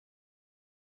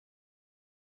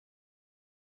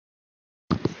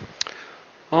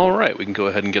All right, we can go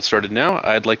ahead and get started now.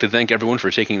 I'd like to thank everyone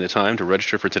for taking the time to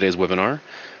register for today's webinar.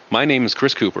 My name is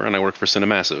Chris Cooper, and I work for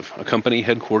CineMassive, a company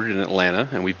headquartered in Atlanta,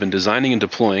 and we've been designing and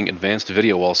deploying advanced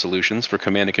video wall solutions for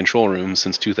command and control rooms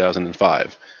since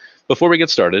 2005. Before we get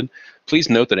started, please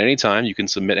note that anytime you can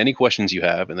submit any questions you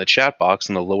have in the chat box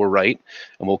in the lower right,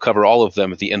 and we'll cover all of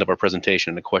them at the end of our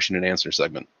presentation in a question and answer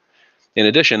segment. In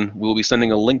addition, we will be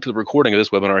sending a link to the recording of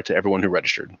this webinar to everyone who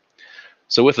registered.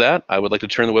 So with that, I would like to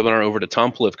turn the webinar over to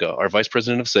Tom Polivka, our Vice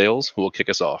President of Sales, who will kick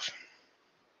us off.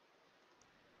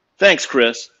 Thanks,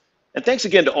 Chris. And thanks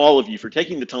again to all of you for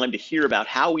taking the time to hear about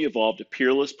how we evolved a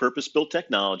peerless, purpose-built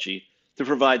technology that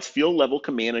provides field-level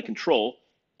command and control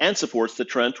and supports the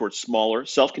trend towards smaller,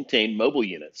 self-contained mobile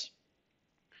units.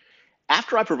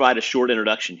 After I provide a short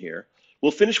introduction here,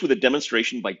 we'll finish with a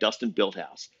demonstration by Dustin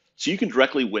Bilthouse, so you can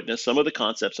directly witness some of the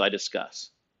concepts I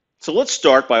discuss. So let's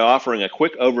start by offering a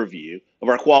quick overview of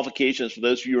our qualifications for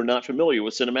those of you who are not familiar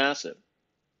with CineMassive.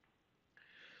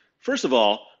 First of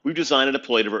all, we've designed and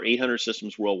deployed over 800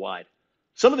 systems worldwide.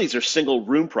 Some of these are single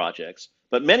room projects,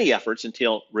 but many efforts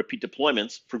entail repeat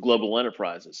deployments for global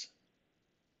enterprises.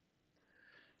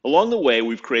 Along the way,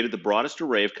 we've created the broadest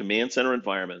array of command center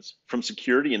environments, from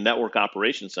security and network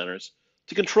operation centers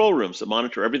to control rooms that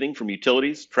monitor everything from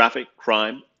utilities, traffic,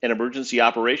 crime, and emergency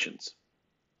operations.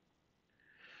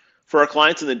 For our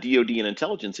clients in the DoD and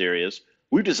intelligence areas,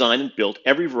 we've designed and built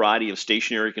every variety of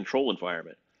stationary control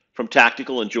environment, from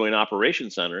tactical and joint operation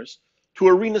centers to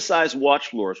arena-sized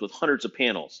watch floors with hundreds of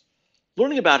panels.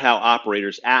 Learning about how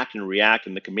operators act and react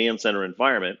in the command center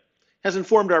environment has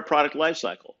informed our product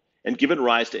lifecycle and given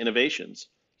rise to innovations,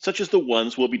 such as the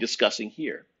ones we'll be discussing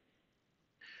here.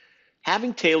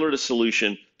 Having tailored a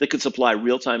solution that could supply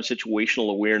real-time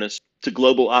situational awareness to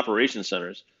global operation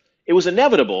centers, it was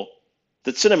inevitable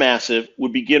that CineMassive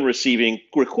would begin receiving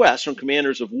requests from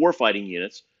commanders of warfighting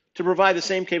units to provide the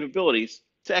same capabilities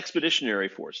to expeditionary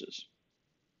forces.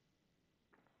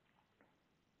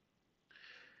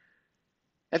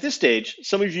 At this stage,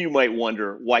 some of you might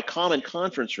wonder why common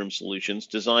conference room solutions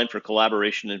designed for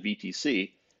collaboration in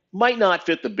VTC might not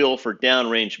fit the bill for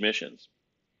downrange missions.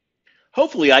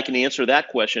 Hopefully, I can answer that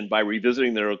question by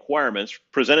revisiting the requirements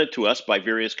presented to us by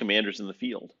various commanders in the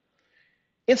field.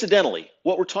 Incidentally,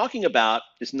 what we're talking about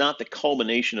is not the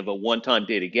culmination of a one-time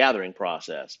data gathering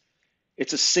process.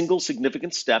 It's a single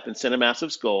significant step in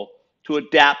CineMassive's goal to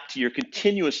adapt to your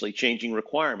continuously changing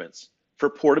requirements for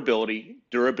portability,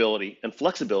 durability, and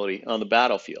flexibility on the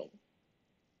battlefield.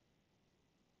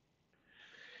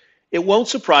 It won't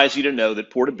surprise you to know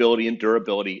that portability and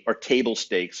durability are table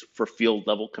stakes for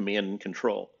field-level command and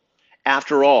control.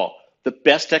 After all, the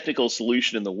best technical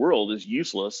solution in the world is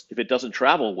useless if it doesn't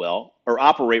travel well or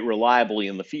operate reliably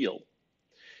in the field.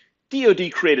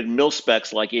 DoD created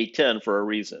mil-specs like 810 for a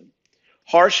reason.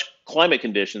 Harsh climate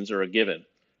conditions are a given.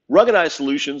 Ruggedized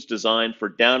solutions designed for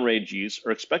downrange use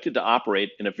are expected to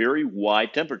operate in a very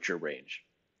wide temperature range.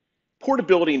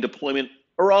 Portability and deployment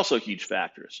are also huge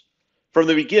factors. From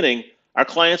the beginning, our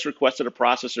clients requested a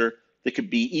processor that could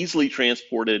be easily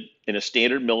transported in a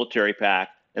standard military pack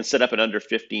and set up in under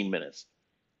 15 minutes.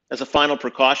 As a final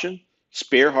precaution,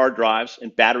 spare hard drives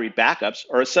and battery backups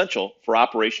are essential for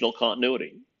operational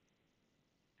continuity.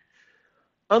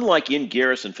 Unlike in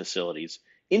garrison facilities,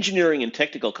 engineering and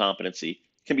technical competency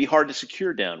can be hard to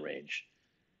secure downrange.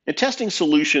 In testing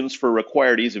solutions for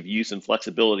required ease of use and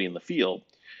flexibility in the field,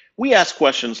 we ask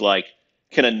questions like,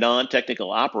 can a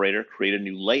non-technical operator create a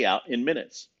new layout in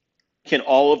minutes? Can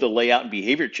all of the layout and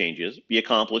behavior changes be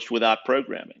accomplished without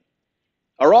programming?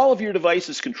 Are all of your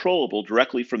devices controllable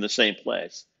directly from the same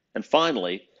place? And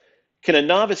finally, can a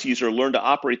novice user learn to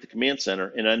operate the command center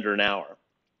in under an hour?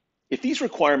 If these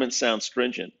requirements sound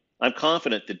stringent, I'm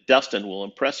confident that Dustin will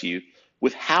impress you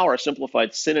with how our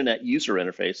simplified CineNet user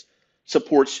interface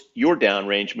supports your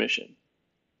downrange mission.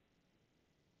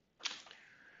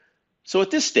 So at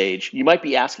this stage, you might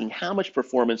be asking how much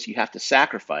performance you have to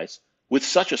sacrifice with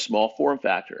such a small form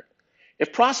factor.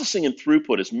 If processing and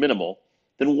throughput is minimal,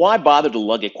 then why bother to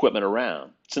lug equipment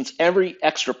around, since every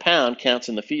extra pound counts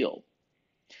in the field?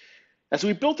 As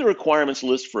we built the requirements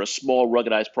list for a small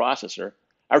ruggedized processor,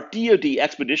 our DoD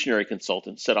expeditionary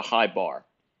consultant set a high bar.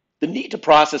 The need to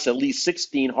process at least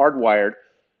 16 hardwired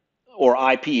or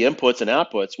IP inputs and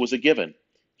outputs was a given,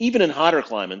 even in hotter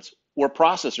climates where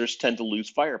processors tend to lose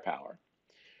firepower.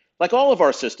 Like all of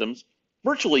our systems,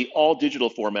 virtually all digital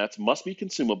formats must be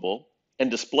consumable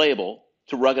and displayable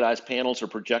to ruggedized panels or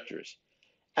projectors.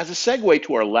 As a segue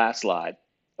to our last slide,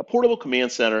 a portable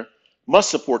command center must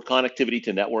support connectivity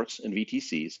to networks and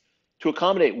VTCs to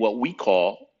accommodate what we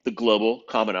call the global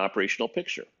common operational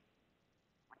picture.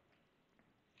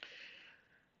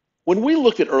 When we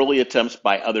looked at early attempts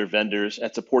by other vendors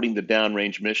at supporting the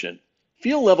downrange mission,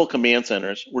 field-level command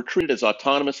centers were treated as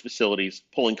autonomous facilities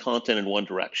pulling content in one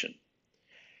direction.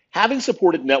 Having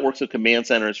supported networks of command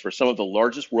centers for some of the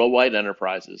largest worldwide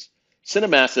enterprises,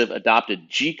 CineMassive adopted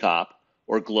GCOP,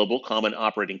 or Global Common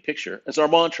Operating Picture, as our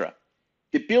mantra.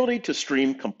 The ability to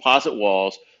stream composite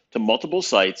walls to multiple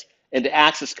sites and to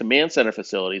access command center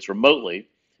facilities remotely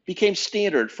became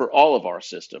standard for all of our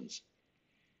systems.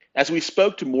 As we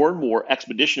spoke to more and more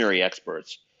expeditionary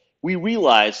experts, we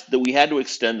realized that we had to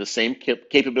extend the same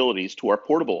capabilities to our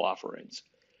portable offerings.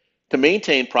 To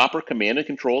maintain proper command and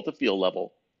control at the field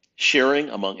level, sharing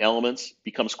among elements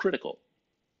becomes critical.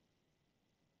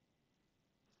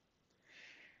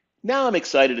 Now I'm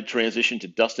excited to transition to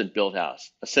Dustin Bildhaus,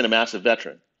 a CineMassive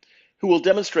veteran, who will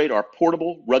demonstrate our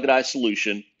portable, ruggedized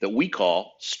solution that we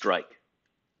call Strike.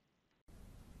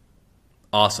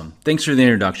 Awesome. Thanks for the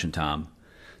introduction, Tom.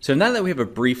 So now that we have a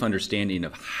brief understanding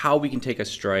of how we can take a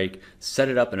strike, set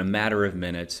it up in a matter of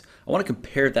minutes, I want to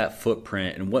compare that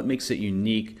footprint and what makes it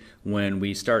unique when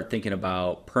we start thinking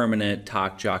about permanent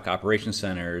TOC/JOC operation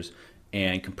centers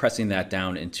and compressing that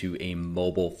down into a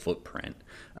mobile footprint.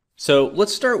 So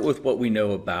let's start with what we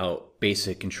know about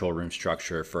basic control room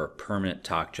structure for a permanent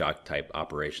TOC/JOC type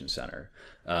operation center.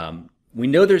 We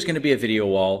know there's going to be a video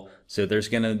wall, so there's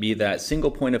going to be that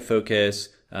single point of focus,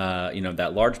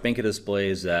 that large bank of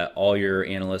displays that all your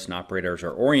analysts and operators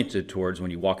are oriented towards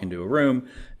when you walk into a room.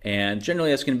 And generally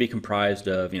that's going to be comprised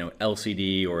of,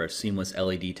 LCD or a seamless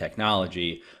LED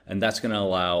technology, and that's going to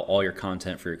allow all your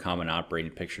content for your common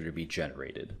operating picture to be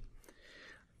generated.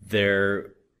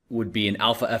 There would be an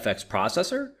Alpha FX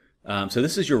processor. So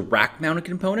this is your rack mounted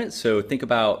component. So think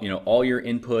about, all your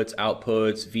inputs,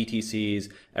 outputs,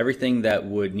 VTCs, everything that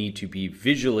would need to be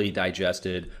visually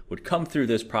digested would come through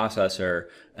this processor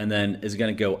and then is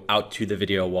going to go out to the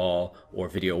video wall or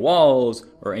video walls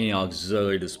or any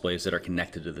auxiliary displays that are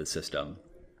connected to the system.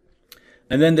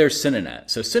 And then there's CineNet.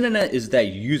 So CineNet is that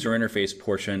user interface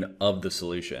portion of the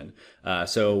solution.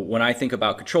 So when I think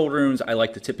about control rooms, I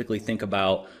like to typically think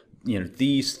about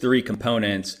these three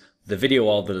components: the video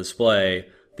wall, the display,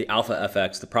 the Alpha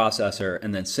FX, the processor,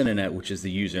 and then CineNet, which is the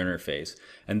user interface.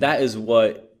 And that is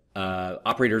what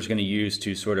operators are going to use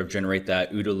to sort of generate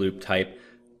that OODA loop type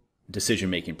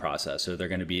decision-making process. So they're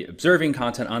going to be observing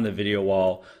content on the video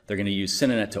wall. They're going to use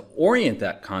CineNet to orient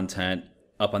that content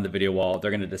up on the video wall. They're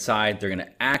going to decide, they're going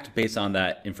to act based on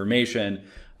that information,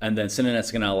 and then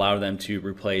CineNet's going to allow them to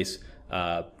replace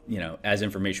as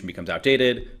information becomes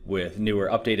outdated with newer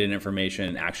updated information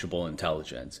and actionable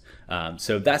intelligence.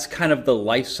 So that's kind of the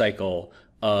life cycle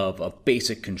of a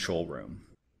basic control room.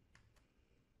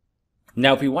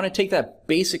 Now, if we want to take that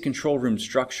basic control room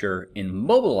structure and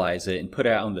mobilize it and put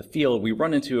it out in the field, we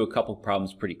run into a couple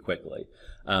problems pretty quickly.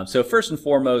 So first and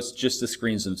foremost, just the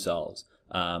screens themselves.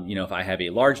 If I have a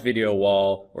large video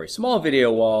wall or a small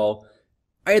video wall,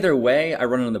 either way, I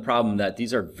run into the problem that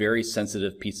these are very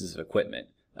sensitive pieces of equipment.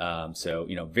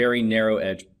 Very narrow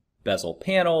edge bezel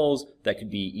panels that could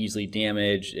be easily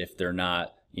damaged if they're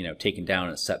not, taken down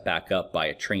and set back up by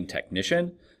a trained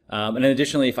technician. And then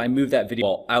additionally, if I move that video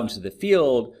wall out into the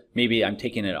field, maybe I'm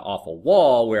taking it off a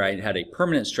wall where I had a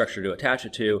permanent structure to attach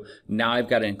it to. Now I've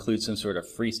got to include some sort of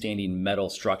freestanding metal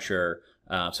structure,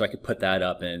 so I could put that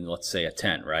up in, let's say, a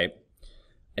tent, right?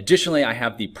 Additionally, I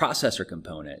have the processor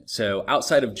component. So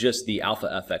outside of just the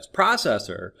Alpha FX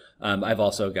processor, I've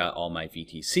also got all my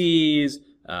VTCs,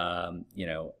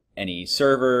 any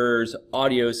servers,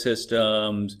 audio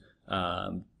systems,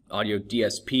 audio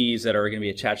DSPs that are going to be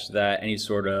attached to that, any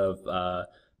sort of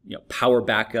power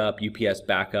backup, UPS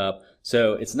backup.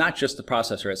 So it's not just the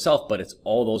processor itself, but it's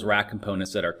all those rack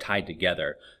components that are tied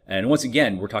together. And once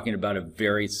again, we're talking about a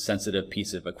very sensitive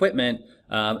piece of equipment.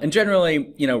 And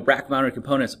generally, rack-mounted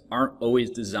components aren't always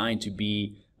designed to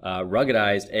be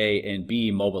ruggedized, A, and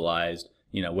B, mobilized,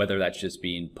 whether that's just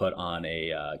being put on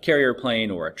a carrier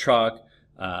plane or a truck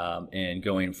and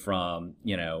going from,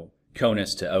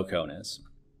 CONUS to OCONUS.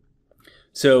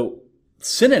 So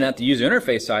CineNet, the user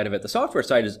interface side of it, the software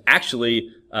side, is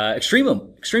actually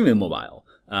extremely mobile.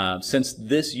 Since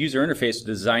this user interface is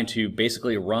designed to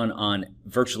basically run on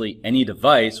virtually any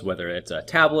device, whether it's a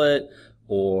tablet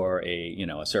or a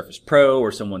Surface Pro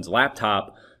or someone's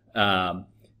laptop,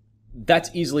 that's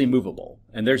easily movable,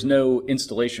 and there's no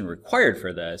installation required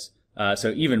for this.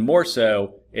 So even more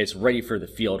so, it's ready for the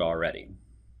field already.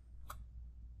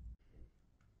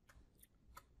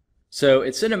 So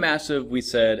at CineMassive, we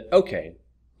said, okay,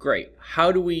 great.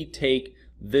 How do we take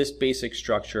this basic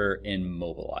structure and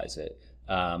mobilize it?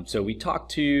 So we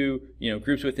talked to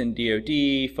groups within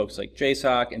DoD, folks like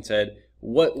JSOC, and said,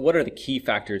 what are the key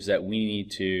factors that we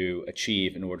need to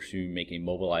achieve in order to make a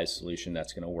mobilized solution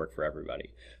that's going to work for everybody?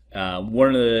 One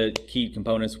of the key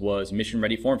components was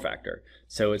mission-ready form factor.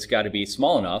 So it's got to be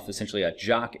small enough, essentially a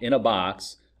jock in a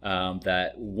box,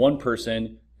 that one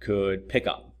person could pick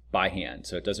up by hand.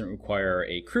 So it doesn't require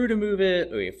a crew to move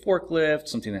it, or a forklift,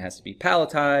 something that has to be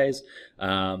palletized.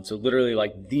 So literally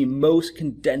like the most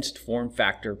condensed form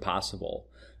factor possible.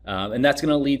 And that's going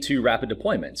to lead to rapid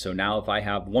deployment. So now if I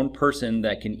have one person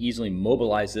that can easily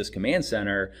mobilize this command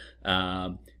center,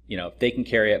 if they can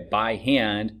carry it by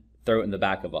hand, throw it in the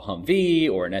back of a Humvee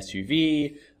or an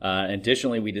SUV.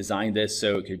 Additionally, we designed this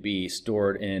so it could be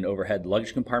stored in overhead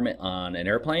luggage compartment on an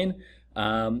airplane.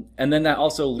 And then that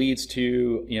also leads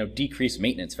to decreased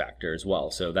maintenance factor as well.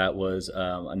 So that was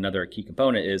another key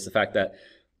component, is the fact that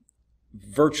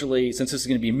virtually, since this is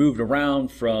going to be moved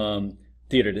around from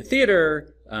theater to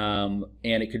theater, and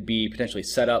it could be potentially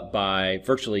set up by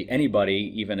virtually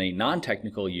anybody, even a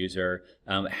non-technical user,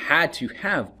 had to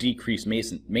have decreased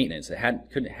maintenance. It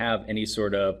couldn't have any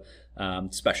sort of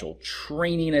special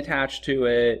training attached to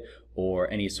it,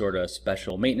 or any sort of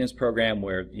special maintenance program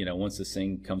where, once this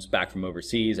thing comes back from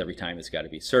overseas, every time it's got to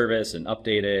be serviced and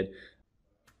updated.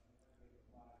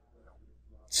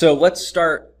 So let's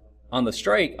start on the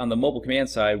strike, on the mobile command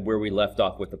side, where we left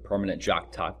off with the permanent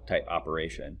jock type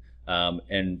operation,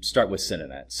 and start with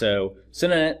CineNet. So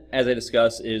CineNet, as I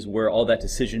discussed, is where all that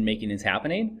decision making is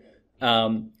happening.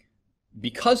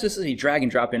 Because this is a drag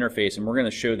and drop interface, and we're going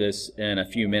to show this in a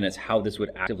few minutes how this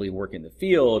would actively work in the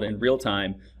field in real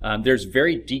time, there's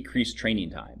very decreased training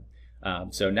time.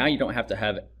 So now you don't have to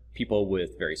have people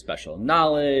with very special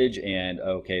knowledge and,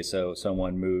 okay, so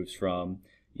someone moves from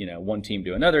one team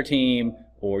to another team,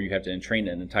 or you have to train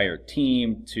an entire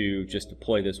team to just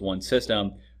deploy this one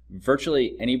system.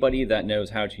 Virtually anybody that knows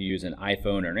how to use an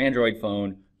iPhone or an Android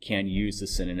phone can use the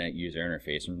CineNet user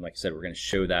interface. And like I said, we're going to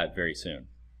show that very soon.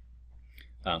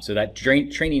 So that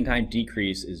training time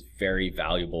decrease is very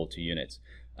valuable to units.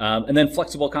 And then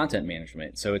flexible content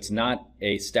management. So it's not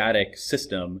a static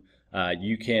system.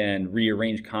 You can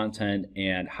rearrange content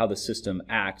and how the system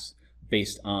acts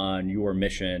based on your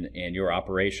mission and your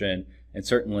operation. And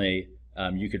certainly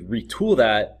you could retool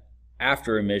that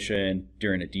after a mission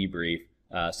during a debrief.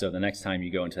 So the next time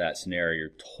you go into that scenario,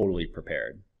 you're totally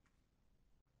prepared.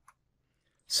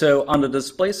 So on the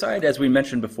display side, as we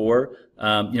mentioned before,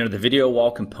 the video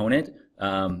wall component,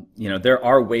 there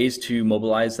are ways to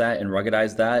mobilize that and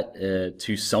ruggedize that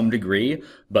to some degree,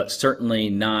 but certainly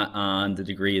not on the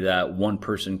degree that one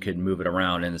person could move it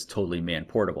around and is totally man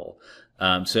portable.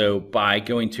 So by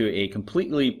going to a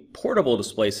completely portable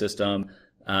display system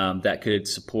that could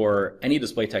support any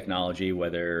display technology,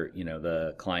 whether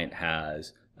the client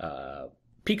has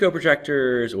Pico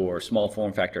projectors or small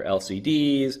form factor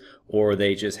LCDs, or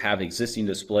they just have existing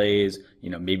displays.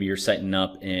 Maybe you're setting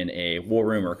up in a war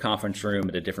room or a conference room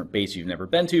at a different base you've never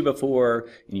been to before,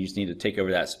 and you just need to take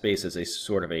over that space as a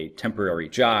sort of a temporary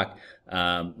jock.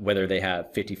 Whether they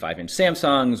have 55-inch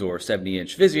Samsungs or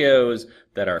 70-inch Vizios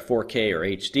that are 4K or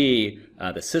HD,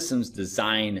 the system's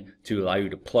designed to allow you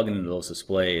to plug into those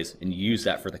displays and use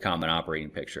that for the common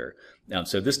operating picture.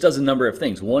 So this does a number of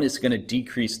things. One, it's going to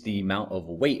decrease the amount of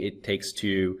weight it takes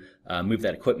to move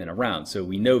that equipment around. So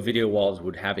we know video walls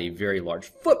would have a very large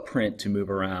footprint to move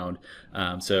around.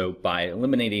 So by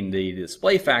eliminating the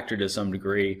display factor to some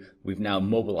degree, we've now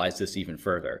mobilized this even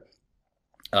further.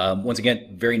 Once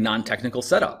again, very non-technical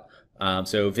setup.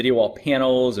 So video wall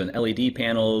panels and LED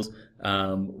panels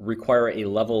require a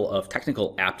level of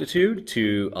technical aptitude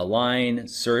to align,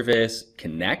 service,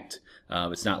 connect.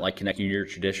 It's not like connecting your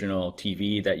traditional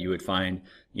TV that you would find,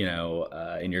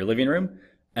 in your living room.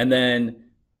 And then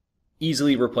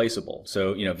easily replaceable.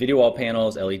 So, video wall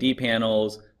panels, LED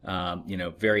panels,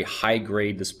 very high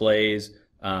grade displays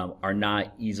are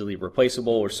not easily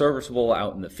replaceable or serviceable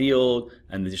out in the field.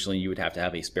 And additionally, you would have to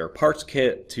have a spare parts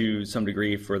kit to some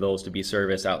degree for those to be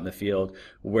serviced out in the field.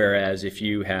 Whereas if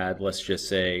you had, let's just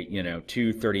say,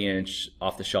 two 30-inch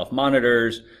off-the-shelf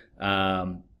monitors,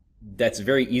 that's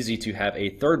very easy to have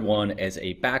a third one as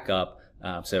a backup.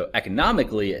 So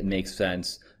economically, it makes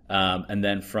sense. And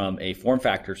then from a form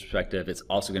factor perspective, it's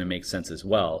also going to make sense as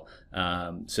well.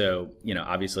 So,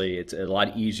 obviously it's a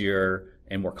lot easier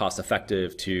and more cost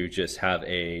effective to just have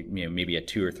a, maybe a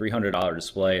 $200 or $300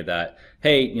 display that,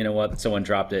 hey, you know what, someone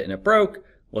dropped it and it broke.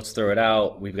 Let's throw it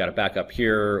out. We've got a backup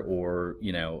here, or,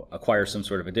 acquire some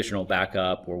sort of additional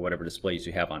backup or whatever displays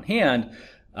you have on hand.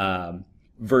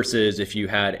 Versus if you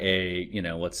had a,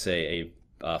 let's say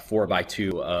a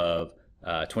 4x2 of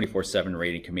 24/7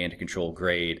 rated command and control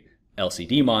grade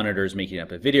LCD monitors making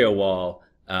up a video wall,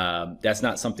 That's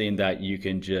not something that you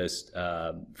can just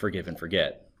forgive and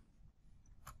forget.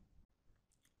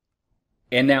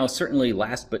 And now, certainly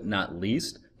last but not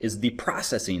least, is the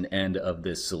processing end of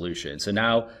this solution. So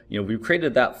now, we've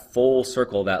created that full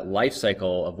circle, that life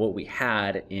cycle of what we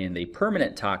had in the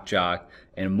permanent talk jock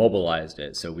and mobilized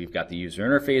it. So we've got the user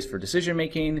interface for decision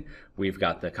making, we've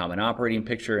got the common operating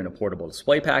picture in a portable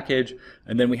display package,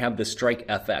 and then we have the Strike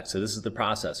FX. So this is the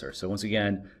processor. So once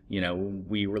again,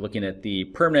 we were looking at the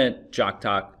permanent jock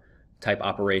talk type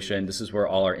operation. This is where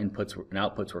all our inputs and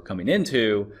outputs were coming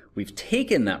into. We've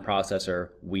taken that processor,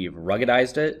 we've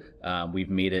ruggedized it, we've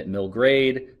made it mill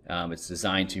grade. It's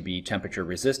designed to be temperature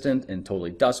resistant and totally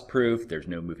dust proof. There's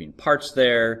no moving parts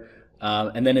there.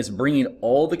 And then it's bringing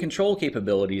all the control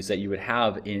capabilities that you would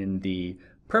have in the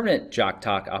permanent jock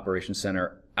talk operation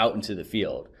center out into the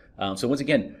field. So once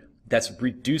again, that's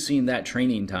reducing that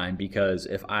training time, because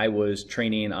if I was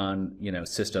training on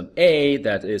system A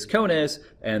that is CONUS,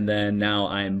 and then now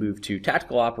I'm moved to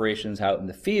tactical operations out in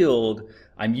the field,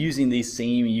 I'm using the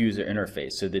same user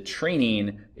interface. So the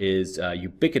training is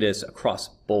ubiquitous across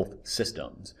both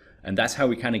systems, and that's how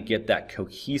we kind of get that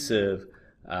cohesive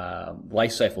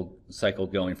life cycle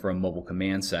going for a mobile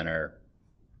command center.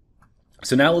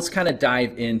 So now let's kind of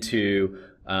dive into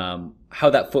how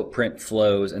that footprint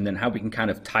flows, and then how we can kind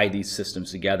of tie these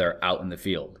systems together out in the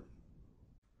field.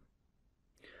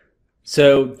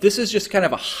 So this is just kind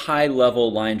of a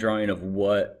high-level line drawing of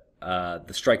what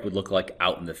the Strike would look like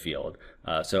out in the field.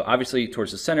 So obviously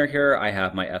towards the center here, I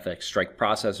have my FX Strike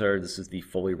processor. This is the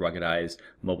fully ruggedized,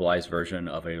 mobilized version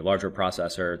of a larger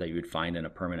processor that you would find in a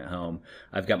permanent home.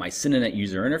 I've got my CineNet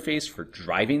user interface for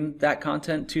driving that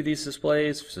content to these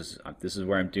displays. This is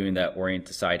where I'm doing that orient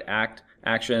to side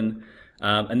action.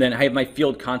 And then I have my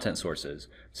field content sources.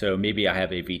 So maybe I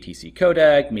have a VTC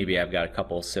codec, maybe I've got a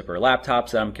couple SIPR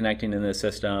laptops that I'm connecting in the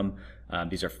system.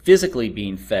 These are physically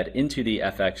being fed into the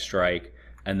FX Strike,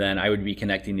 and then I would be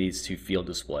connecting these to field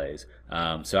displays.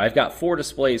 So I've got 4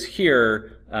 displays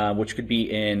here, which could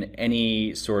be in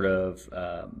any sort of,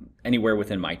 anywhere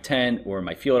within my tent or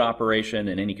my field operation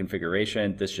in any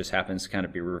configuration. This just happens to kind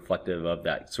of be reflective of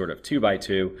that sort of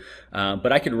 2x2.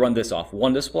 But I could run this off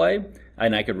 1 display,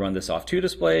 and I could run this off 2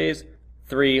 displays,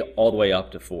 3, all the way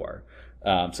up to 4.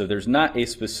 So there's not a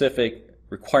specific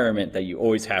requirement that you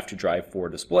always have to drive 4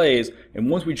 displays. And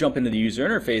once we jump into the user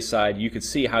interface side, you could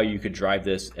see how you could drive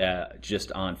this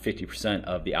just on 50%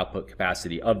 of the output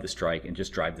capacity of the Strike and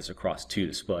just drive this across 2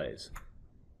 displays.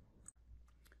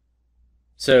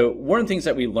 So one of the things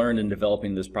that we learned in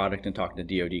developing this product and talking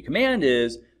to DoD Command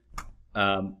is,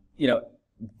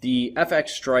 the FX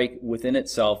Strike within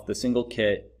itself, the single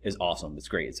kit, is awesome. It's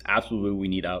great. It's absolutely what we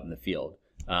need out in the field.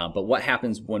 But what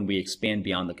happens when we expand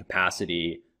beyond the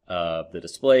capacity of the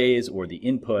displays or the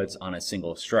inputs on a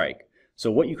single Strike?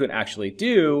 So what you could actually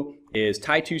do is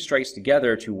tie 2 Strikes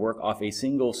together to work off a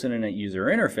single CineNet user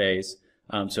interface.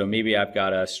 So maybe I've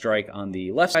got a Strike on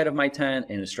the left side of my tent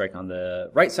and a Strike on the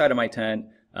right side of my tent,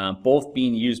 both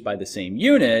being used by the same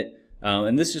unit.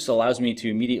 And this just allows me to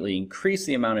immediately increase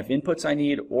the amount of inputs I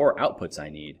need or outputs I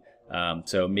need.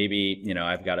 So maybe,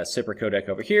 I've got a SIPR codec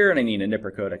over here and I need a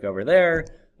NIPR codec over there.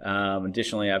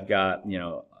 Additionally, I've got,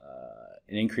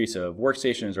 an increase of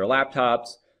workstations or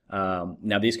laptops.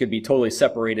 Now these could be totally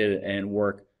separated and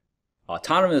work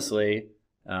autonomously.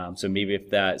 So maybe if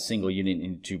that single unit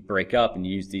needed to break up and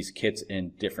use these kits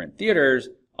in different theaters,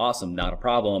 awesome, not a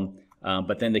problem.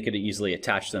 But then they could easily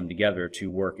attach them together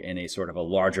to work in a sort of a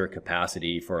larger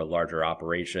capacity for a larger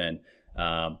operation.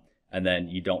 And then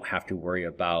you don't have to worry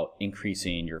about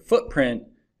increasing your footprint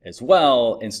as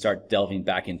well and start delving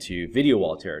back into video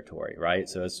wall territory, right?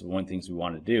 So that's one of the things we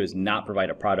wanted to do, is not provide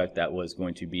a product that was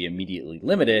going to be immediately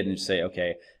limited, and say,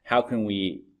 okay, how can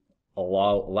we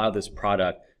allow this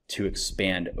product to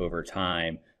expand over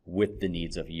time with the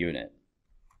needs of a unit?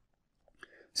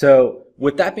 So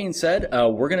with that being said,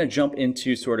 we're going to jump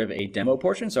into sort of a demo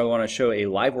portion. So I want to show a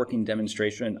live working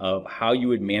demonstration of how you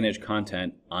would manage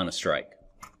content on a Strike.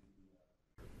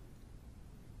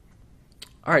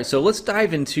 All right, so let's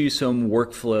dive into some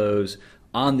workflows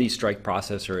on the Strike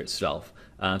processor itself.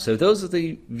 So those of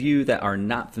you that are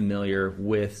not familiar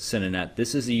with CineNet,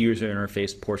 this is the user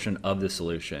interface portion of the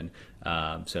solution.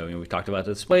 So we talked about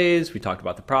the displays, we talked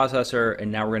about the processor,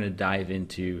 and now we're going to dive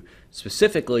into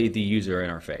specifically the user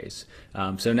interface.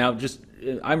 So now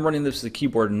I'm running this with a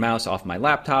keyboard and mouse off my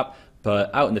laptop, but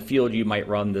out in the field you might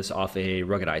run this off a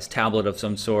ruggedized tablet of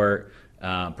some sort,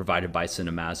 provided by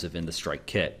CineMassive in the Strike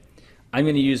kit. I'm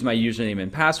going to use my username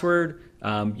and password.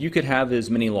 You could have as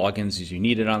many logins as you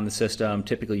needed on the system.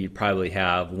 Typically, you'd probably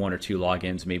have 1 or 2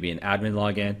 logins, maybe an admin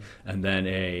login, and then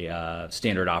a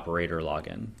standard operator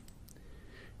login.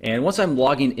 And once I'm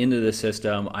logging into the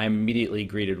system, I'm immediately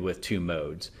greeted with 2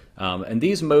 modes. And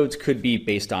these modes could be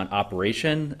based on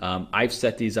operation. I've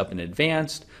set these up in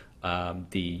advance.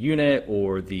 The unit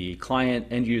or the client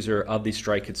end user of the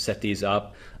strike could set these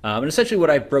up. And essentially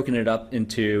what I've broken it up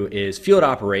into is field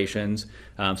operations.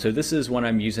 So this is when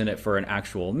I'm using it for an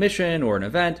actual mission or an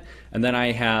event. And then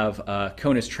I have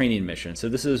CONUS training mission. So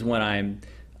this is when I'm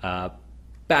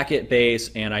back at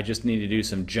base and I just need to do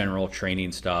some general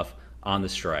training stuff on the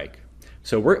strike.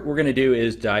 So what we're going to do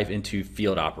is dive into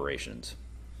field operations.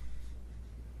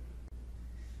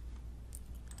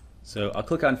 So I'll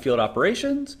click on field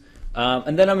operations,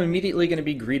 and then I'm immediately going to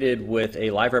be greeted with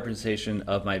a live representation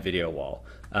of my video wall.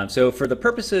 So for the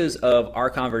purposes of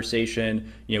our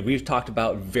conversation, we've talked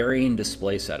about varying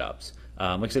display setups.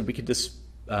 Like I said, we could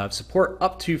support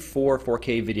up to 4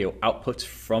 4K video outputs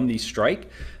from the strike.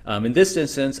 In this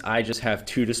instance, I just have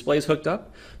 2 displays hooked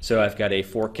up. So I've got a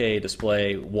 4K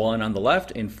display 1 on the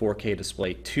left and 4K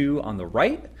display 2 on the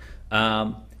right.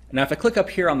 Now if I click up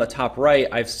here on the top right,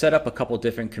 I've set up a couple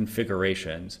different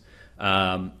configurations.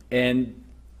 And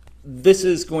this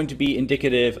is going to be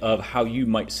indicative of how you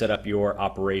might set up your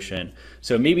operation.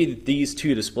 So maybe these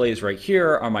 2 displays right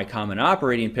here are my common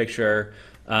operating picture,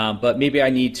 but maybe I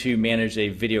need to manage a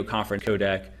video conference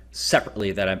codec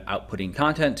separately that I'm outputting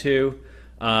content to,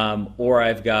 or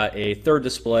I've got a 3rd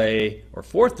display or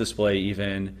 4th display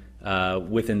even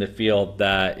within the field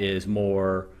that is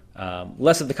more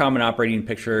less of the common operating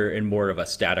picture and more of a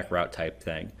static route type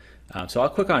thing. So I'll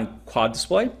click on quad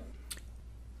display.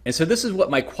 And so this is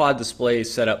what my quad display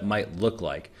setup might look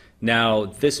like. Now,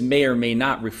 this may or may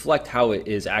not reflect how it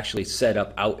is actually set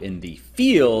up out in the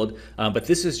field, but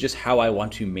this is just how I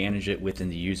want to manage it within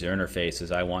the user interface.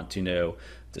 As I want to know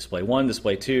display 1,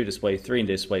 display 2, display 3, and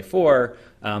display 4.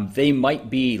 They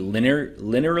might be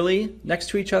linearly next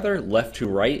to each other, left to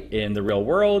right in the real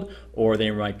world, or they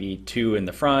might be 2 in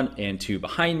the front and 2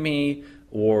 behind me,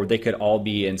 or they could all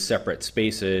be in separate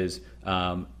spaces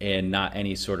and not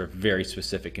any sort of very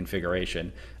specific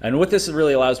configuration. And what this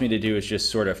really allows me to do is just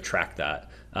sort of track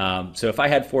that. So if I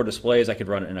had 4 displays, I could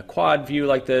run it in a quad view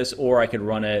like this, or I could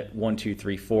run it 1, 2,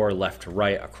 3, 4 left to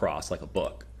right across like a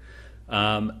book.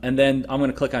 And then I'm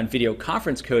going to click on video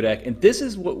conference codec, and this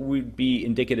is what would be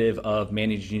indicative of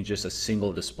managing just a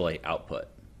single display output.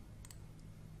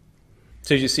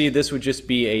 So as you see, this would just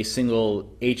be a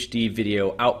single HD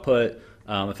video output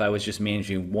if I was just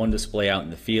managing 1 display out in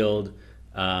the field,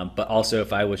 but also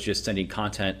if I was just sending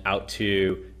content out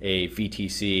to a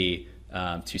VTC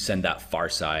to send that far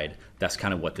side. That's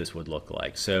kind of what this would look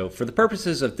like. So for the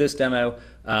purposes of this demo,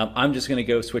 I'm just going to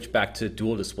go switch back to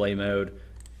dual display mode.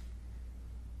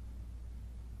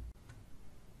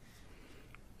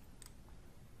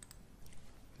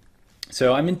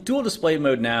 So I'm in dual display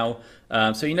mode now.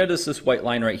 So you notice this white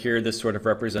line right here, this sort of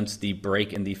represents the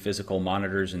break in the physical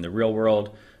monitors in the real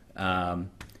world.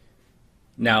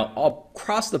 Now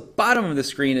across the bottom of the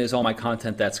screen is all my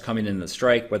content that's coming in the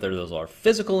strike, whether those are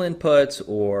physical inputs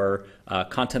or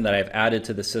content that I've added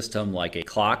to the system like a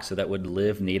clock, so that would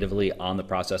live natively on the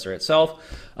processor itself.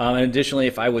 And additionally,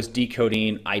 if I was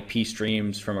decoding IP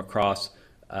streams from across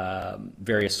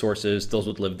various sources, those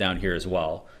would live down here as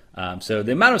well. So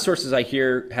the amount of sources I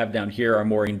have down here are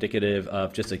more indicative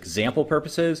of just example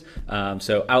purposes.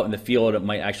 So out in the field, it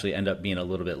might actually end up being a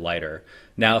little bit lighter.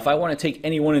 Now, if I want to take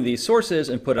any one of these sources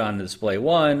and put it on display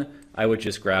 1, I would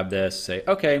just grab this, say,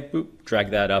 okay, boop,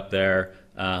 drag that up there.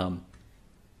 And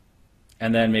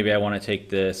then maybe I want to take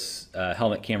this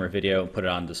helmet camera video and put it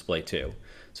on display 2.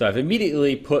 So I've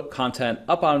immediately put content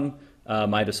up on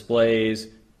my displays,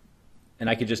 and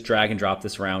I could just drag and drop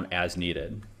this around as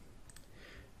needed.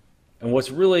 And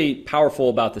what's really powerful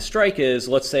about the strike is,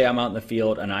 let's say I'm out in the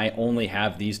field and I only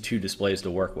have these 2 displays to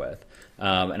work with.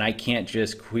 And I can't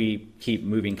just keep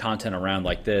moving content around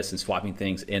like this and swapping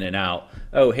things in and out.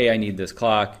 Oh, hey, I need this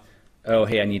clock. Oh,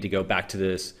 hey, I need to go back to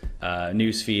this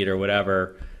news feed or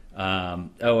whatever.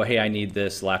 Oh, hey, I need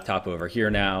this laptop over here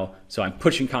now. So I'm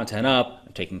pushing content up,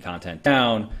 I'm taking content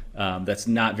down. That's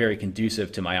not very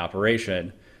conducive to my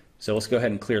operation. So let's go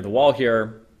ahead and clear the wall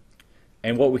here.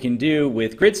 And what we can do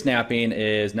with grid snapping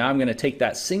is now I'm going to take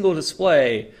that single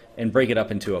display and break it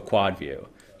up into a quad view.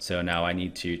 So now I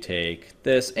need to take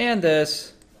this and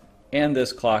this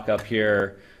clock up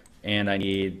here, and I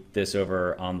need this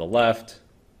over on the left.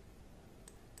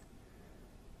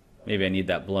 Maybe I need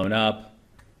that blown up.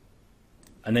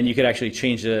 And then you could actually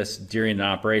change this during an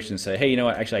operation and say, hey, you know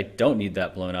what, actually I don't need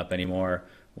that blown up anymore.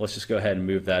 Let's just go ahead and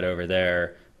move that over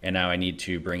there. And now I need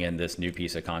to bring in this new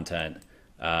piece of content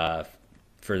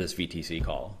for this VTC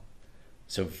call.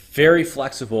 So very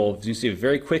flexible. You see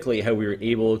very quickly how we were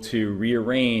able to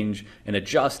rearrange and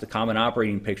adjust the common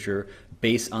operating picture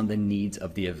based on the needs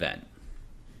of the event.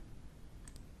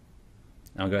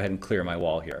 I'll go ahead and clear my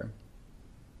wall here.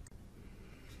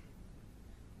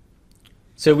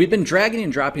 So we've been dragging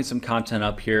and dropping some content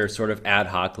up here sort of ad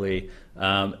hocly.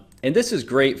 And this is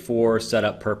great for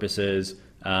setup purposes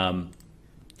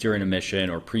during a mission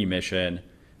or pre-mission.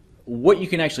 What you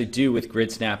can actually do with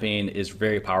grid snapping is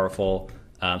very powerful.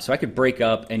 So I could break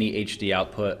up any HD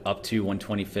output up to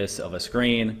 1/25th of a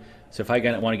screen. So if I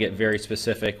want to get very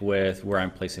specific with where I'm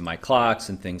placing my clocks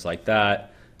and things like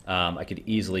that, I could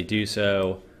easily do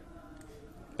so.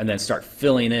 And then start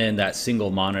filling in that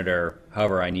single monitor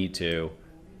however I need to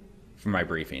for my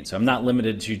briefing. So I'm not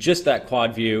limited to just that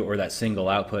quad view or that single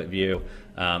output view.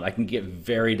 I can get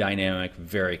very dynamic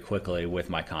very quickly with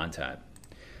my content.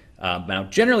 Now,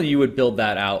 generally, you would build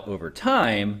that out over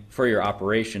time for your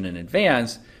operation in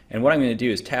advance. And what I'm going to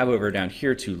do is tab over down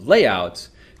here to layouts.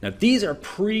 Now, these are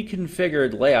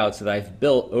pre-configured layouts that I've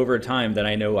built over time that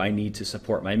I know I need to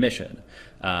support my mission.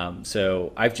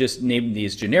 So I've just named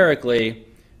these generically.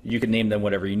 You can name them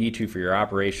whatever you need to for your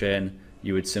operation.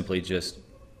 You would simply just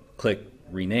click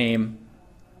rename.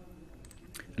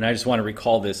 And I just want to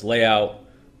recall this layout.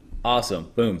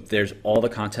 Awesome. Boom. There's all the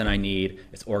content I need.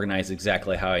 It's organized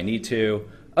exactly how I need to.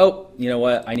 Oh, you know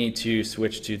what? I need to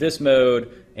switch to this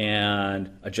mode and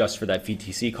adjust for that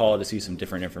VTC call to see some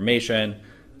different information.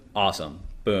 Awesome.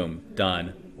 Boom.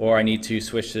 Done. Or I need to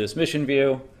switch to this mission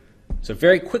view. So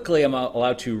very quickly, I'm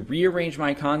allowed to rearrange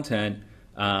my content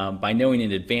by knowing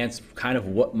in advance kind of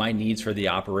what my needs for the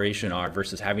operation are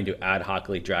versus having to ad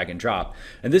hocly drag and drop.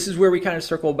 And this is where we kind of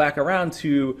circle back around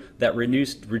to that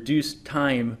reduced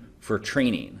time for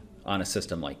training on a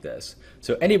system like this.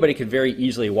 So anybody could very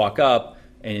easily walk up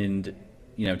and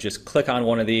just click on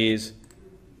one of these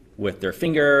with their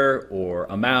finger or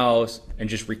a mouse and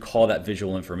just recall that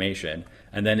visual information.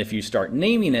 And then if you start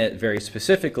naming it very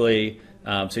specifically,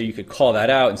 so you could call that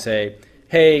out and say,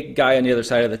 hey, guy on the other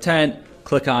side of the tent,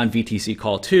 click on VTC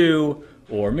call 2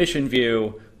 or mission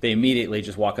view. They immediately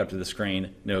just walk up to the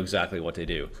screen, know exactly what to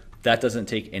do. That doesn't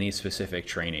take any specific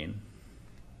training.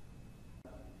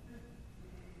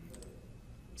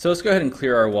 So let's go ahead and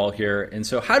clear our wall here. And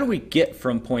so how do we get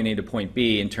from point A to point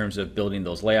B in terms of building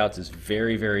those layouts is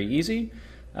very, very easy.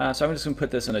 So I'm just going to put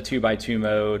this in a 2x2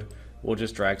 mode. We'll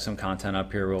just drag some content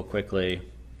up here real quickly.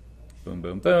 Boom,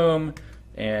 boom, boom.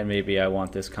 And maybe I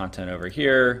want this content over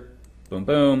here. Boom,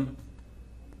 boom.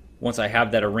 Once I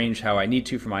have that arranged how I need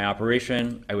to for my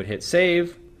operation, I would hit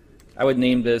save. I would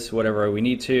name this whatever we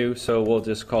need to. So we'll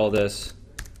just call this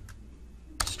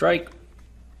strike.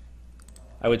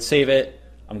 I would save it.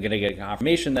 I'm going to get a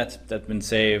confirmation that's been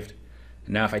saved.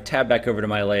 And now if I tab back over to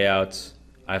my layouts,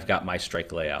 I've got my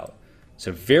strike layout.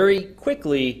 So very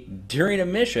quickly during a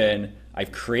mission,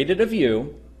 I've created a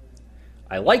view.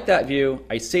 I like that view,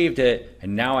 I saved it,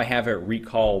 and now I have it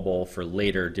recallable for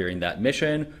later during that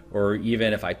mission, or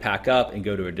even if I pack up and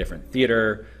go to a different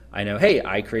theater, I know, hey,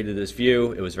 I created this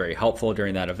view, it was very helpful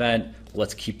during that event,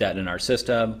 let's keep that in our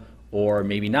system. Or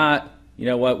maybe not, you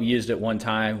know what, we used it one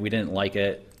time, we didn't like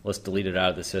it, let's delete it out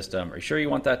of the system. Are you sure you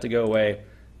want that to go away?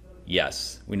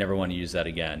 Yes, we never want to use that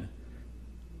again.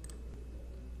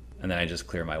 And then I just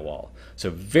clear my wall.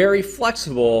 So very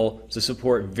flexible to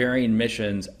support varying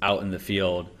missions out in the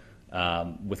field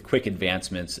with quick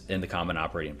advancements in the common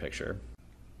operating picture.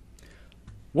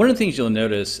 One of the things you'll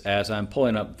notice as I'm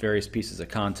pulling up various pieces of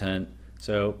content,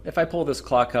 so if I pull this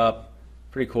clock up,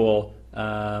 pretty cool.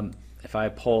 If I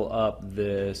pull up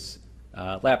this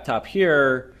laptop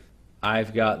here,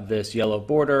 I've got this yellow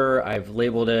border, I've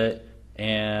labeled it,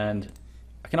 and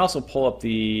I can also pull up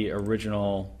the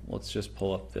original, let's just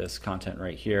pull up this content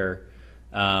right here,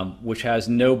 which has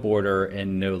no border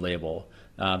and no label.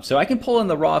 So I can pull in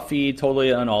the raw feed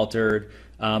totally unaltered,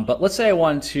 but let's say I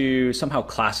want to somehow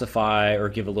classify or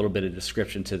give a little bit of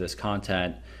description to this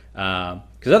content.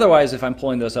 Because otherwise, if I'm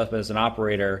pulling this up as an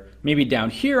operator, maybe down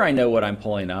here I know what I'm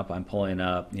pulling up. I'm pulling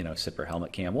up, Sipper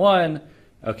Helmet Cam 1.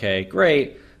 Okay,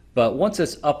 great. But once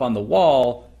it's up on the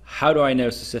wall, how do I know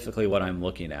specifically what I'm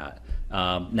looking at?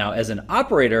 Now, as an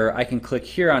operator, I can click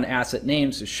here on asset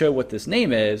names to show what this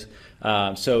name is.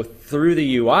 So through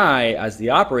the UI, as the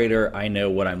operator, I know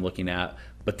what I'm looking at,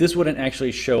 but this wouldn't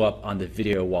actually show up on the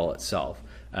video wall itself.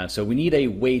 So we need a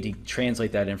way to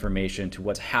translate that information to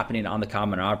what's happening on the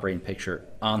common operating picture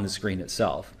on the screen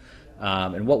itself.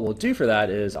 And what we'll do for that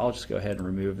is I'll just go ahead and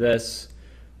remove this.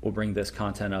 We'll bring this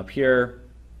content up here.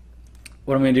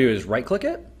 what I'm going to do is right click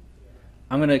it.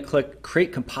 I'm going to click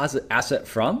create composite asset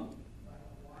from,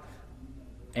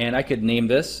 and I could name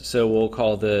this. So we'll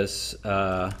call this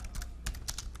Strike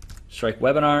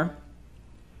Webinar,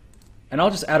 and I'll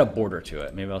just add a border to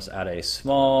it. Maybe I'll just add a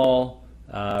small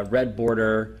red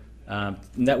border. And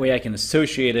that way I can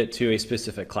associate it to a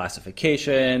specific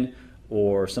classification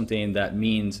or something that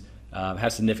means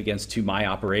has significance to my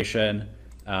operation.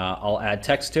 I'll add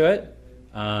text to it.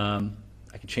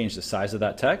 I can change the size of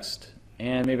that text,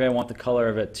 and maybe I want the color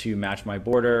of it to match my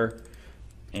border,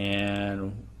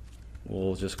 and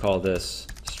we'll just call this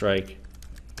Strike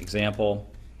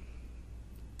Example,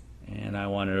 and I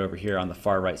want it over here on the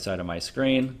far right side of my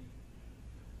screen,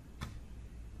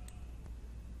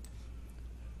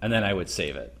 and then I would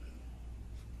save it.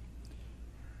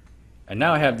 And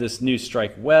now I have this new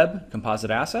Strike Web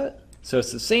composite asset. So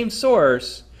it's the same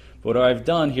source, but what I've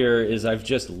done here is I've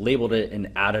just labeled it and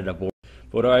added a border.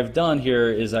 So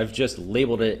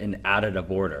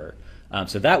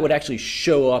that would actually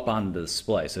show up on the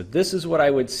display. So this is what I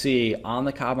would see on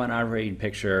the Kanban operating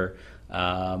picture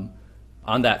on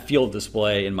that field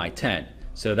display in my tent.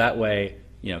 So that way,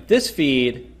 this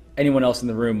feed, anyone else in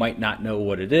the room might not know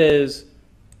what it is.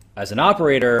 As an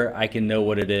operator, I can know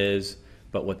what it is.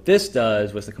 But what this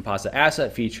does with the composite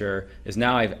asset feature is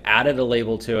now I've added a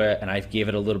label to it and I've gave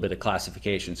it a little bit of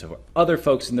classification. So for other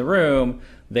folks in the room,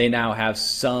 they now have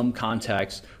some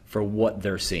context for what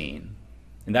they're seeing.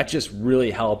 And that just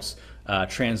really helps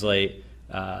translate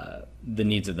the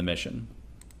needs of the mission.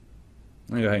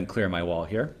 I'm gonna go ahead and clear my wall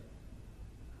here.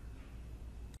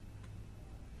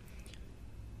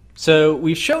 So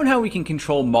we've shown how we can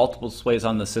control multiple displays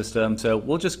on the system. So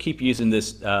we'll just keep using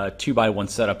this 2x1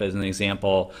 setup as an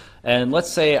example. And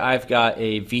let's say I've got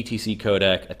a VTC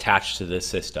codec attached to this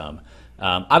system.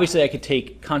 Obviously I could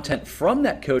take content from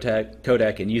that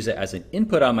codec and use it as an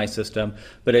input on my system.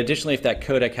 But additionally, if that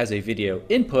codec has a video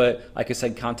input, I could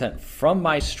send content from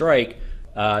my Strike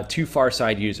to far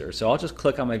side users. So I'll just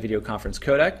click on my video conference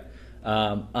codec.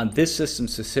 On this system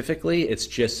specifically, it's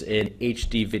just an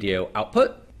HD video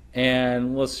output.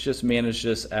 And let's just manage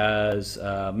this as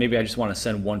maybe I just want to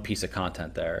send one piece of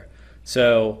content there.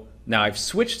 So now I've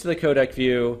switched to the codec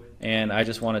view, and I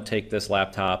just want to take this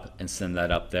laptop and send that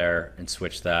up there and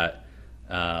switch that.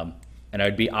 And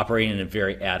I'd be operating in a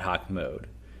very ad hoc mode.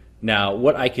 Now,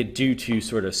 what I could do to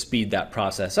sort of speed that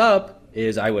process up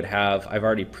is I've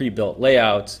already pre-built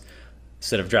layouts.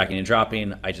 Instead of dragging and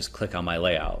dropping, I just click on my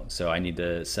layout. So I need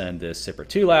to send this Zipper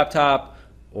 2 laptop,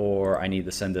 or I need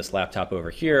to send this laptop over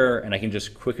here, and I can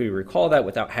just quickly recall that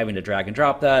without having to drag and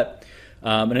drop that.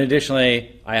 And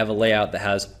additionally, I have a layout that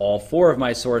has all 4 of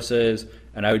my sources,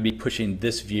 and I would be pushing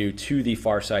this view to the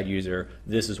far side user.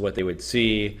 This is what they would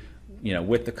see,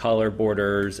 with the color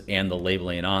borders and the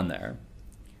labeling on there.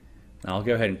 Now I'll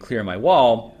go ahead and clear my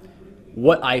wall.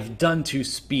 What I've done to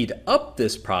speed up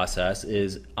this process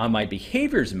is on my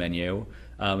behaviors menu,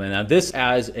 and now this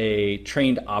as a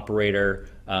trained operator,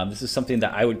 this is something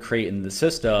that I would create in the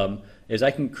system, is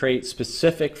I can create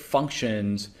specific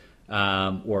functions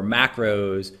or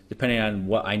macros depending on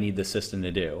what I need the system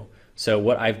to do. So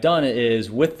what I've done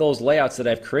is with those layouts that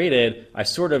I've created, I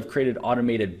sort of created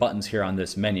automated buttons here on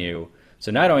this menu.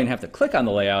 So now I don't even have to click on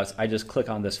the layouts, I just click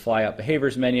on this fly up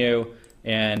behaviors menu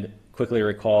and quickly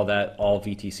recall that all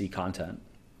VTC content.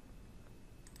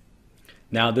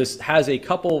 Now this has a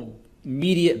couple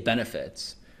immediate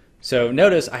benefits. So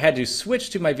notice I had to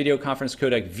switch to my video conference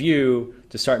codec view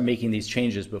to start making these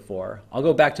changes before. I'll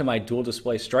go back to my dual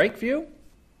display Strike view.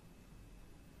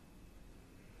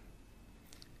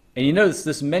 And you notice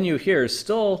this menu here is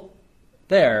still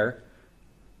there.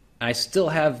 I still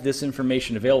have this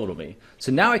information available to me.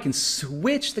 So now I can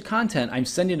switch the content I'm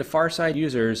sending to far side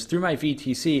users through my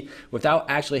VTC without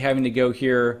actually having to go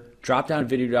here, drop down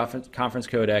video conference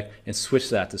codec, and switch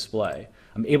that display.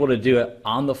 I'm able to do it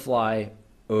on the fly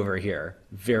over here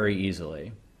very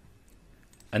easily.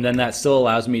 And then that still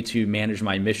allows me to manage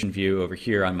my mission view over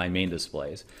here on my main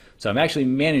displays. So I'm actually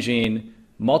managing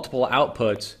multiple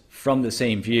outputs from the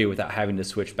same view without having to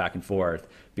switch back and forth,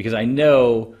 because I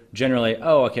know generally,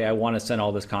 oh, okay, I want to send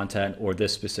all this content or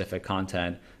this specific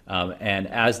content. And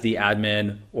as the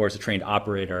admin or as a trained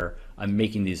operator, I'm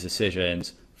making these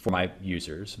decisions for my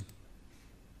users.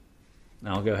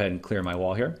 Now I'll go ahead and clear my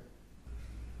wall here.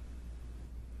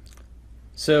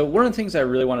 So one of the things I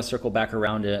really want to circle back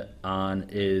around on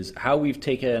is how we've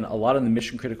taken a lot of the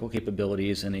mission critical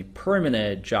capabilities in a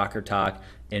permanent Jocker talk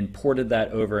and ported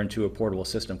that over into a portable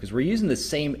system, because we're using the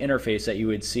same interface that you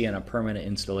would see in a permanent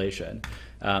installation.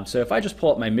 So if I just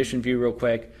pull up my mission view real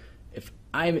quick, if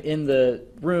I'm in the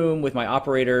room with my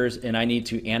operators and I need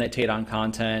to annotate on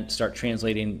content, start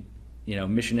translating,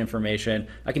 mission information,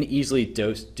 I can easily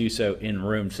do so in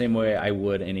room, same way I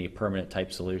would in a permanent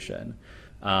type solution.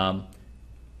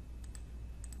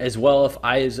 As well, if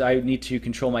I need to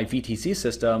control my VTC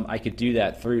system, I could do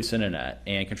that through Cinenet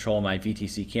and control my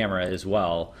VTC camera as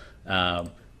well,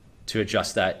 to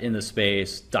adjust that in the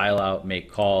space, dial out,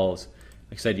 make calls.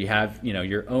 Like I said, you have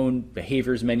your own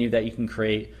behaviors menu that you can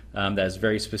create, that is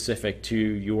very specific to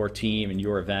your team and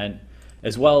your event,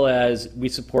 as well as we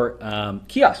support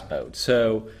kiosk mode.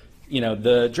 So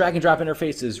the drag and drop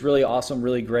interface is really awesome,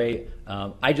 really great.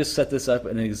 I just set this up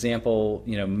in an example,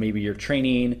 maybe you're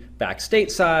training back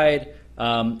stateside,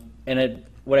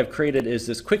 what I've created is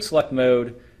this quick select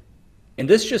mode, and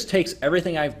this just takes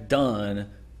everything I've done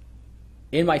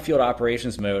in my field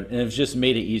operations mode and it's just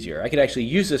made it easier. I could actually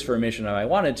use this for a mission if I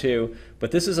wanted to, but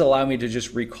this is allowing me to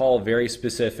just recall very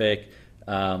specific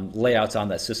layouts on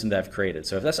that system that I've created.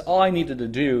 So if that's all I needed to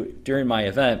do during my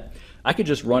event, I could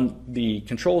just run the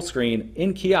control screen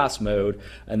in kiosk mode,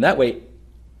 and that way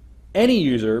any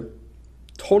user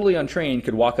totally untrained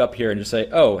could walk up here and just say,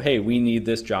 oh, hey, we need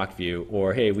this jock view,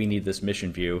 or hey, we need this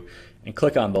mission view, and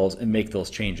click on those and make those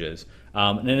changes.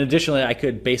 And then additionally, I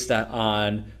could base that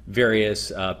on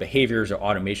various behaviors or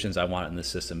automations I want in the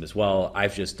system as well.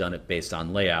 I've just done it based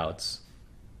on layouts.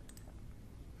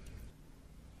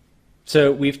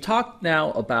 So we've talked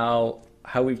now about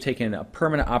how we've taken a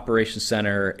permanent operations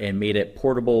center and made it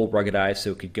portable, ruggedized,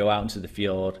 so it could go out into the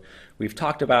field. We've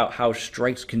talked about how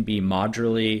strikes can be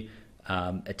modularly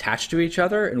attached to each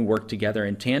other and work together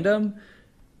in tandem.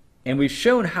 And we've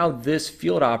shown how this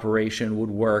field operation would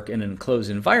work in an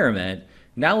enclosed environment.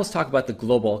 Now let's talk about the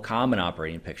global common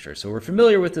operating picture. So we're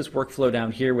familiar with this workflow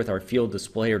down here with our field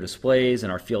display or displays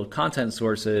and our field content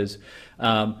sources.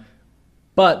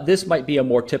 But this might be a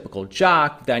more typical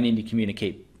jock that I need to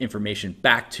communicate information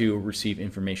back to, receive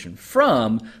information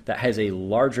from, that has a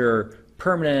larger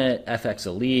permanent FX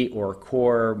Elite or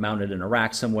core mounted in a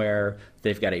rack somewhere.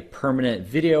 They've got a permanent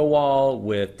video wall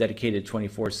with dedicated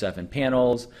 24/7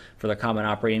 panels for the common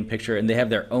operating picture, and they have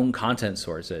their own content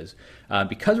sources.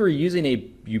 Because we're using a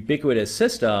ubiquitous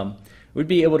system, we'd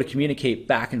be able to communicate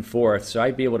back and forth. So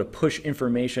I'd be able to push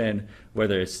information,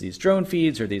 whether it's these drone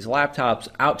feeds or these laptops,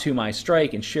 out to my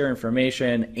strike and share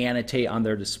information, annotate on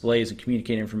their displays and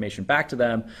communicate information back to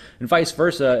them, and vice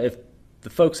versa. If the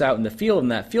folks out in the field in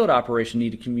that field operation need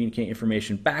to communicate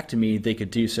information back to me, they could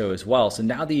do so as well. So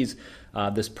now this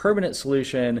permanent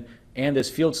solution and this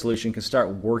field solution can start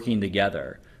working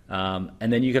together.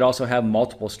 And then you could also have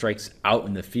multiple strikes out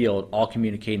in the field, all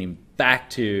communicating back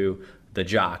to the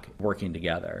jock, working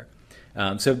together.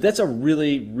 So that's a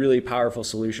really, really powerful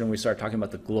solution when we start talking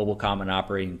about the global common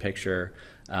operating picture.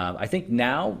 I think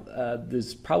now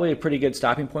there's probably a pretty good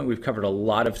stopping point. We've covered a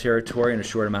lot of territory in a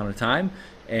short amount of time,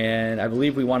 and I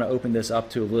believe we want to open this up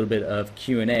to a little bit of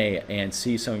Q&A and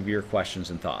see some of your questions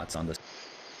and thoughts on this.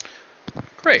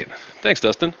 Great. Thanks,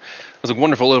 Dustin. That was a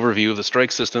wonderful overview of the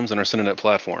strike systems and our Cinenet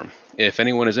platform. If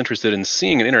anyone is interested in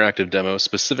seeing an interactive demo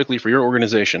specifically for your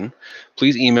organization,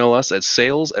 please email us at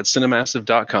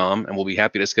sales@cinemassive.com and we'll be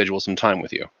happy to schedule some time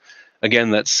with you.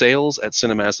 Again, that's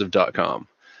sales@cinemassive.com.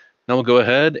 Now we'll go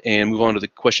ahead and move on to the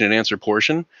question and answer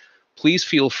portion. Please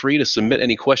feel free to submit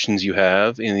any questions you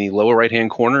have in the lower right-hand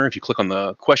corner. If you click on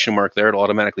the question mark there, it'll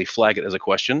automatically flag it as a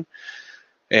question.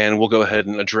 And we'll go ahead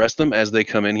and address them as they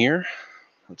come in here.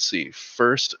 Let's see,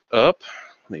 first up,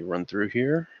 let me run through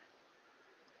here.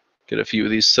 Get a few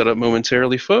of these set up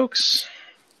momentarily, folks.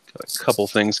 Got a couple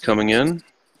things coming in.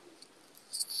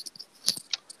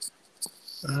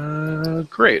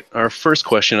 Great, our first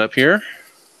question up here.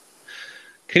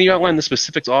 Can you outline the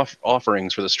specific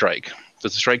offerings for the strike?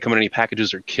 Does the strike come in any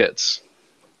packages or kits?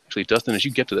 Actually, Dustin, as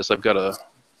you get to this, I've got a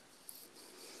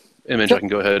image I can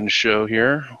go ahead and show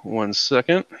here. 1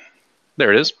 second.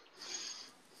 There it is.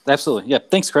 Absolutely. Yeah.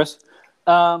 Thanks, Chris.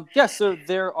 Yeah, so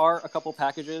there are a couple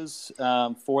packages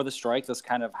for the strike. That's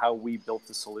kind of how we built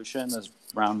the solution, is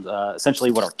around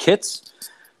essentially what are kits.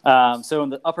 So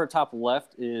in the upper top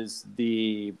left is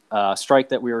the strike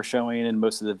that we were showing in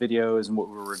most of the videos and what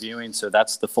we were reviewing. So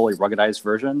that's the fully ruggedized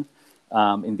version.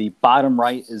 In the bottom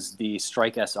right is the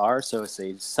Strike SR. So it's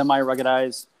a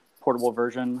semi-ruggedized portable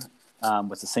version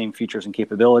with the same features and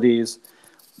capabilities.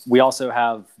 We also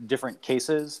have different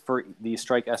cases for the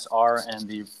Strike SR and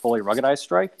the fully ruggedized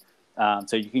strike.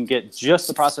 So you can get just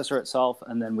the processor itself,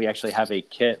 and then we actually have a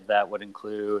kit that would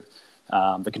include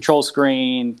the control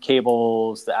screen,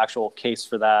 cables, the actual case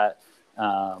for that.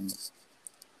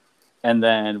 And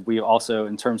then we also,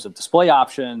 in terms of display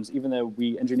options, even though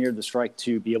we engineered the strike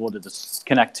to be able to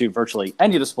connect to virtually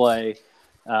any display,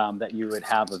 that you would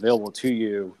have available to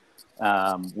you,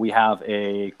 we have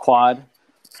a quad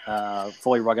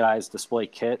fully ruggedized display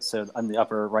kit. So on the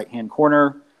upper right-hand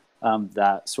corner,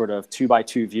 that sort of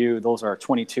 2x2 view, those are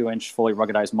 22-inch fully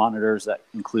ruggedized monitors that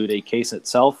include a case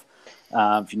itself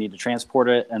if you need to transport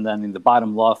it. And then in the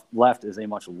bottom left is a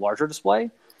much larger display.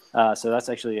 So that's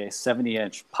actually a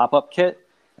 70-inch pop-up kit.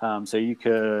 So you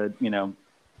could,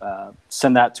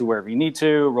 send that to wherever you need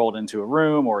to, roll it into a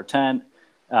room or a tent,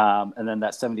 and then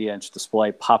that 70-inch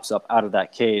display pops up out of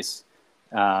that case,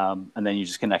 and then you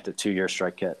just connect it to your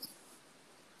strike kit.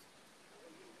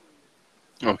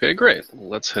 Okay, great.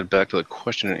 Let's head back to the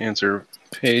question and answer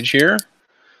page here.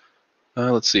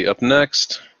 Let's see, up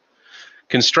next,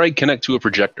 can Strike connect to a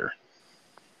projector?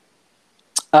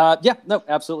 Yeah, no,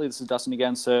 absolutely. This is Dustin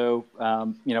again. So,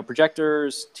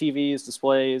 projectors, TVs,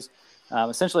 displays,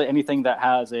 essentially anything that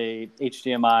has a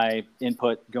HDMI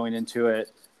input going into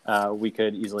it, we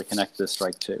could easily connect this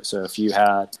Strike to. So if you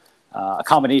had a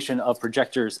combination of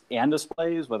projectors and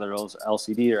displays, whether it was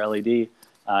LCD or LED,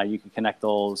 you could connect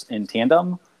those in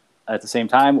tandem at the same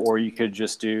time, or you could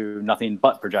just do nothing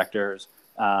but projectors.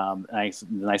 The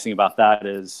nice thing about that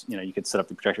is, you could set up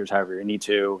the projectors however you need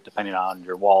to, depending on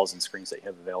your walls and screens that you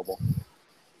have available.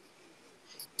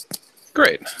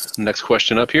 Great. Next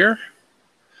question up here.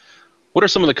 What are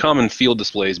some of the common field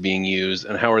displays being used,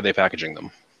 and how are they packaging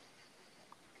them?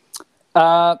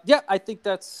 Yeah, I think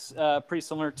that's pretty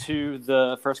similar to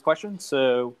the first question.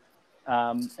 So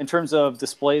in terms of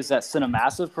displays that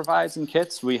CineMassive provides in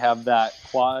kits, we have that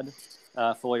quad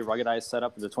fully ruggedized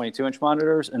setup with the 22-inch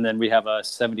monitors, and then we have a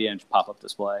 70-inch pop-up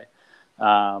display.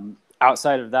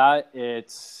 Outside of that,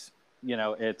 it's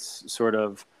sort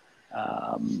of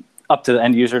up to the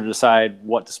end user to decide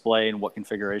what display and what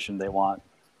configuration they want.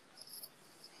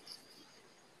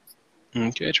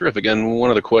 Okay, terrific. And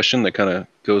one other question that kind of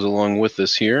goes along with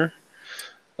this here.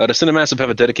 Does CineMassive have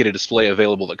a dedicated display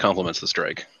available that complements the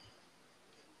Strike?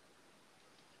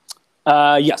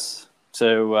 Yes.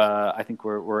 So I think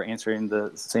we're answering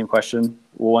the same question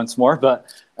once more.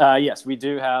 But yes, we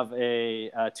do have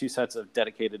two sets of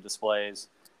dedicated displays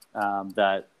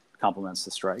that complements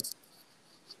the Strike.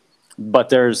 But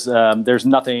there's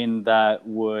nothing that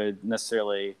would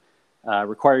necessarily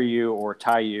require you or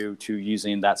tie you to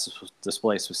using that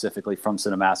display specifically from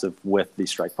CineMassive with the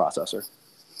Strike processor.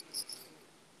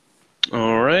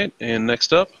 All right, and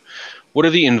next up, what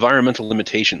are the environmental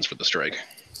limitations for the Strike?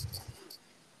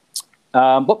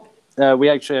 We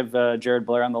actually have Jared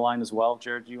Blair on the line as well.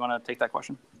 Jared, do you want to take that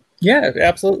question? Yeah,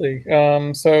 absolutely.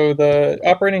 So the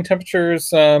operating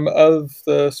temperatures of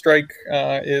the Strike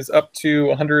is up to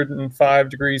 105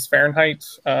 degrees Fahrenheit.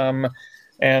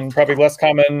 And probably less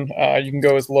common, you can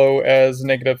go as low as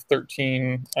negative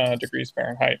 13 degrees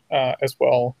Fahrenheit as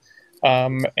well.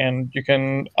 And you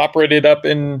can operate it up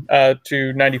in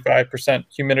to 95%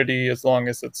 humidity as long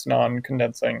as it's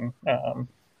non-condensing.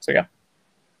 So yeah.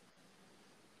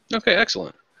 Okay,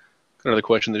 excellent. Got another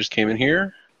question that just came in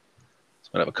here.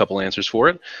 I have a couple answers for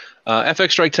it.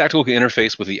 FX Strike Tactical can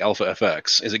interface with the Alpha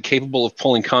FX. Is it capable of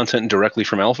pulling content directly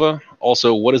from Alpha?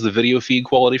 Also, what is the video feed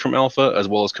quality from Alpha, as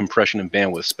well as compression and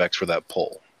bandwidth specs for that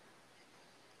pull?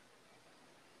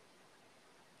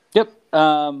 Yep.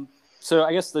 So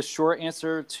I guess the short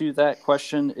answer to that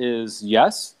question is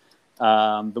yes.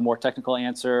 The more technical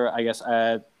answer, I guess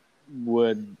I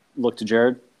would look to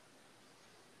Jared.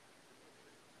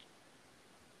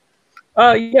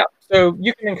 Yeah, so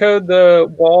you can encode the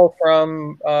wall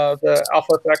from the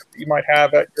Alpha effects that you might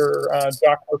have at your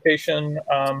dock location.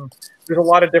 There's a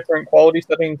lot of different quality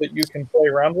settings that you can play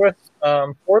around with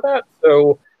for that.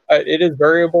 So it is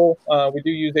variable. We do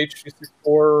use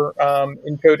H.264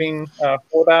 encoding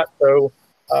for that. So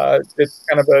it's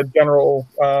kind of a general,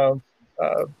 I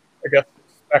guess,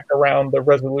 spec around the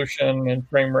resolution and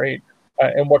frame rate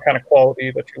and what kind of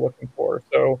quality that you're looking for.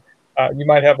 So you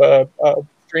might have a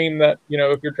stream that,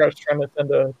 if you're just trying to send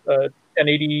a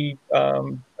 1080,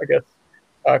 I guess,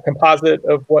 composite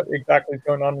of what exactly is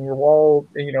going on in your wall,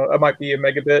 it might be a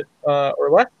megabit or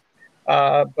less.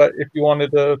 But if you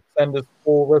wanted to send a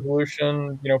full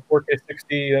resolution, 4K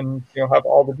 60 and, have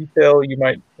all the detail, you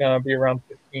might be around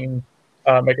 15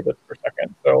 megabits per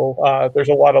second. So there's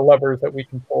a lot of levers that we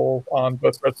can pull on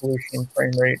both resolution,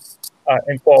 frame rate,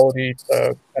 and quality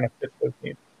to kind of fit those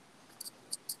needs.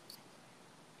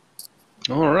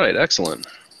 All right, excellent.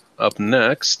 Up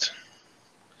next,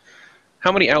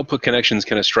 how many output connections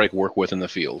can a Strike work with in the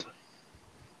field?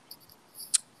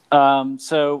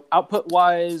 So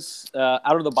output-wise,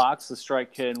 out of the box, the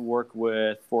Strike can work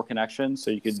with 4 connections. So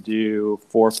you could do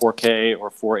 4 4K or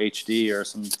 4 HD or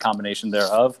some combination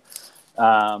thereof.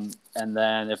 And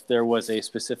then if there was a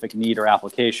specific need or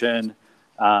application,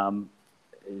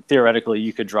 theoretically,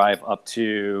 you could drive up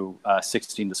to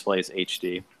 16 displays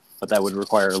HD, but that would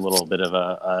require a little bit of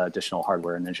additional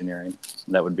hardware and engineering.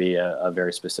 That would be a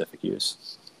very specific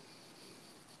use.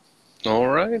 All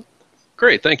right.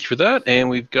 Great. Thank you for that. And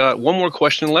we've got one more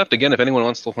question left. Again, if anyone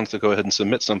wants to go ahead and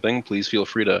submit something, please feel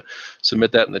free to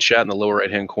submit that in the chat in the lower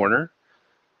right-hand corner.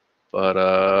 But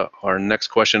our next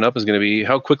question up is going to be,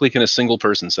 how quickly can a single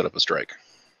person set up a strike?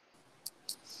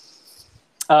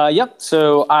 Yep.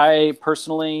 So I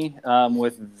personally,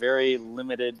 with very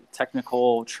limited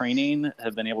technical training,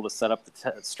 have been able to set up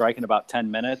the strike in about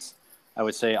 10 minutes. I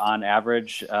would say on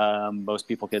average, most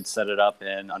people could set it up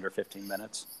in under 15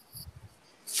 minutes.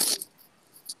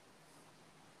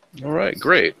 All right,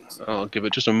 great. I'll give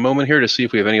it just a moment here to see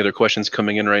if we have any other questions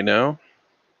coming in right now.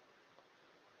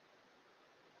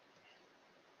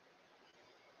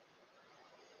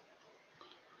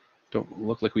 Don't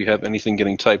look like we have anything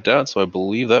getting typed out, so I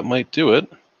believe that might do it.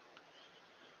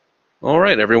 All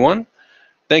right, everyone.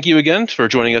 Thank you again for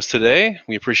joining us today.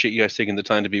 We appreciate you guys taking the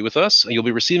time to be with us. You'll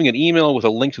be receiving an email with a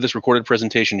link to this recorded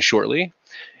presentation shortly,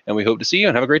 and we hope to see you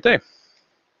and have a great day.